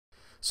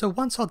So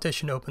once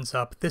Audition opens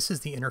up, this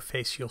is the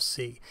interface you'll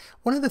see.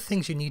 One of the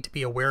things you need to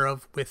be aware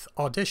of with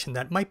Audition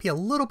that might be a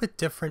little bit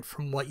different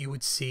from what you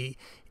would see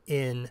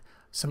in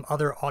some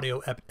other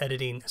audio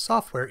editing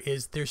software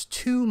is there's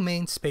two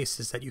main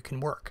spaces that you can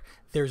work.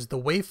 There's the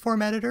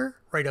Waveform Editor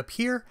right up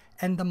here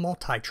and the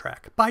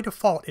multi-track. By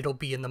default, it'll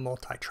be in the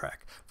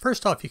multi-track.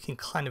 First off, you can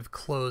kind of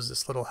close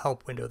this little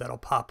help window that'll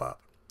pop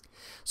up.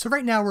 So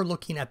right now we're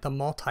looking at the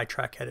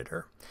multi-track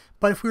editor.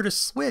 But if we were to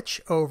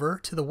switch over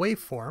to the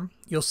waveform,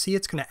 you'll see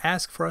it's going to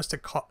ask for us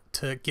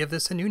to give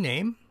this a new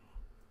name.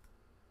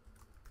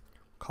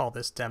 Call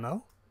this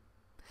demo.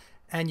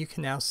 And you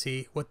can now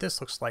see what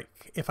this looks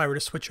like. If I were to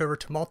switch over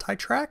to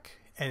multi-track,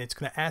 and it's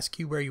going to ask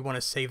you where you want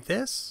to save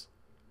this.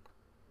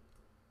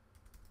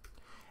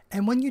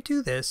 And when you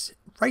do this,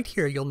 right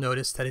here you'll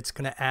notice that it's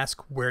going to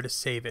ask where to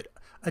save it.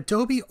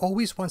 Adobe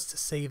always wants to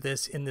save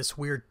this in this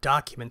weird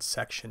Documents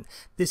section.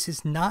 This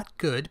is not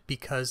good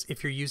because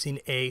if you're using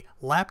a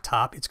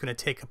laptop, it's going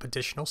to take up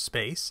additional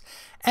space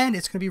and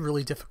it's going to be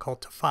really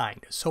difficult to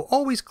find. So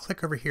always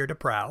click over here to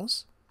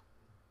Browse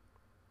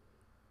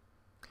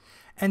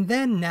and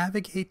then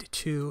navigate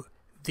to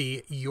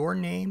the Your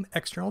Name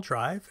external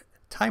drive,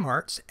 Time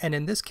Hearts, and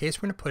in this case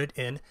we're going to put it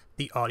in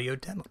the audio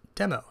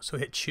demo. So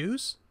hit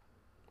Choose.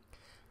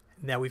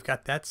 Now we've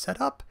got that set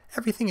up.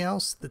 Everything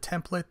else, the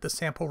template, the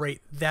sample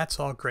rate, that's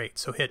all great.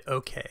 So hit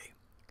OK.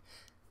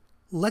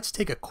 Let's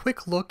take a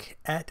quick look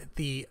at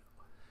the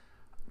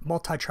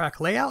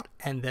multi-track layout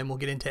and then we'll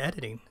get into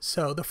editing.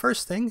 So the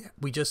first thing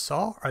we just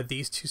saw are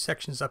these two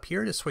sections up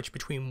here to switch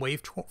between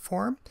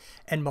waveform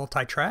and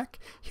multi-track.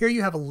 Here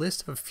you have a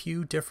list of a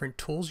few different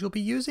tools you'll be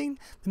using.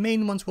 The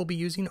main ones we'll be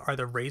using are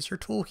the razor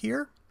tool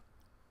here.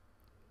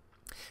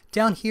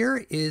 Down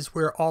here is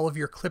where all of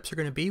your clips are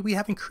going to be. We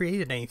haven't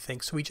created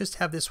anything, so we just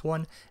have this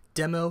one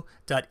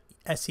demo.sesx,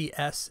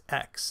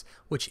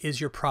 which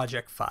is your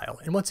project file.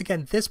 And once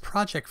again, this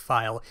project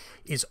file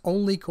is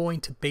only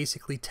going to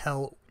basically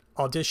tell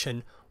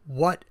Audition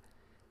what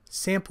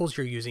samples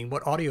you're using,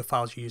 what audio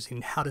files you're using,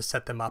 and how to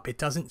set them up. It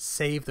doesn't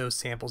save those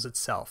samples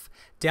itself.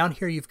 Down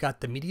here you've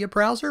got the media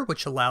browser,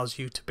 which allows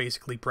you to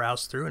basically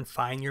browse through and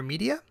find your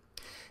media.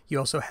 You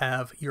also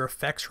have your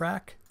effects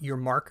rack, your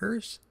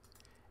markers,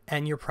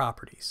 and your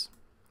properties.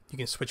 You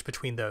can switch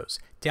between those.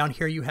 Down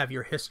here you have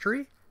your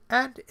history,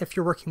 and if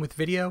you're working with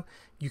video,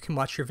 you can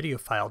watch your video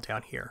file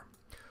down here.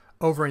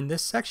 Over in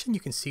this section you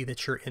can see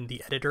that you're in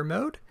the editor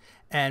mode,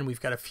 and we've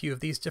got a few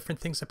of these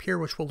different things up here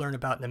which we'll learn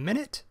about in a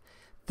minute.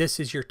 This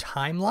is your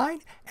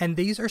timeline, and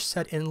these are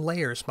set in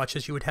layers, much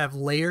as you would have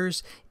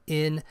layers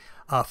in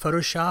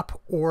Photoshop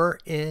or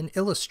in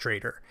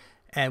Illustrator.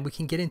 And we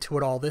can get into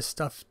what all this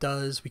stuff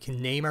does. We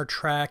can name our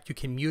track, you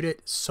can mute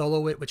it,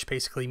 solo it, which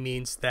basically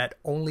means that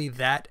only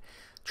that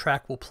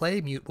track will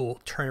play, mute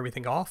will turn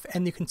everything off,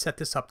 and you can set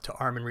this up to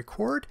arm and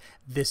record.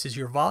 This is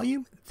your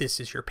volume, this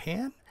is your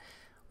pan.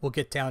 We'll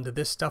get down to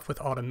this stuff with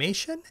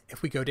automation.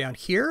 If we go down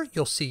here,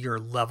 you'll see your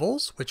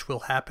levels, which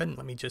will happen.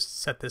 Let me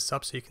just set this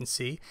up so you can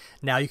see.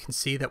 Now you can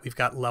see that we've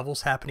got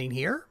levels happening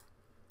here.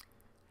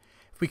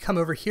 If we come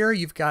over here,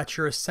 you've got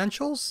your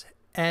essentials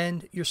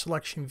and your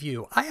selection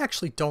view. I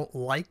actually don't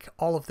like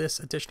all of this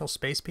additional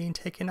space being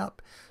taken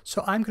up,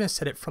 so I'm going to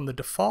set it from the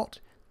default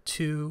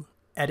to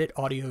edit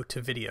audio to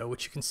video,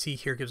 which you can see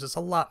here gives us a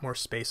lot more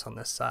space on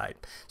this side.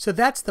 So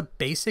that's the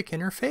basic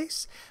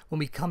interface. When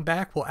we come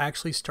back, we'll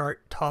actually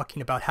start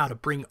talking about how to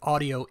bring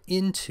audio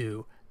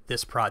into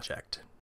this project.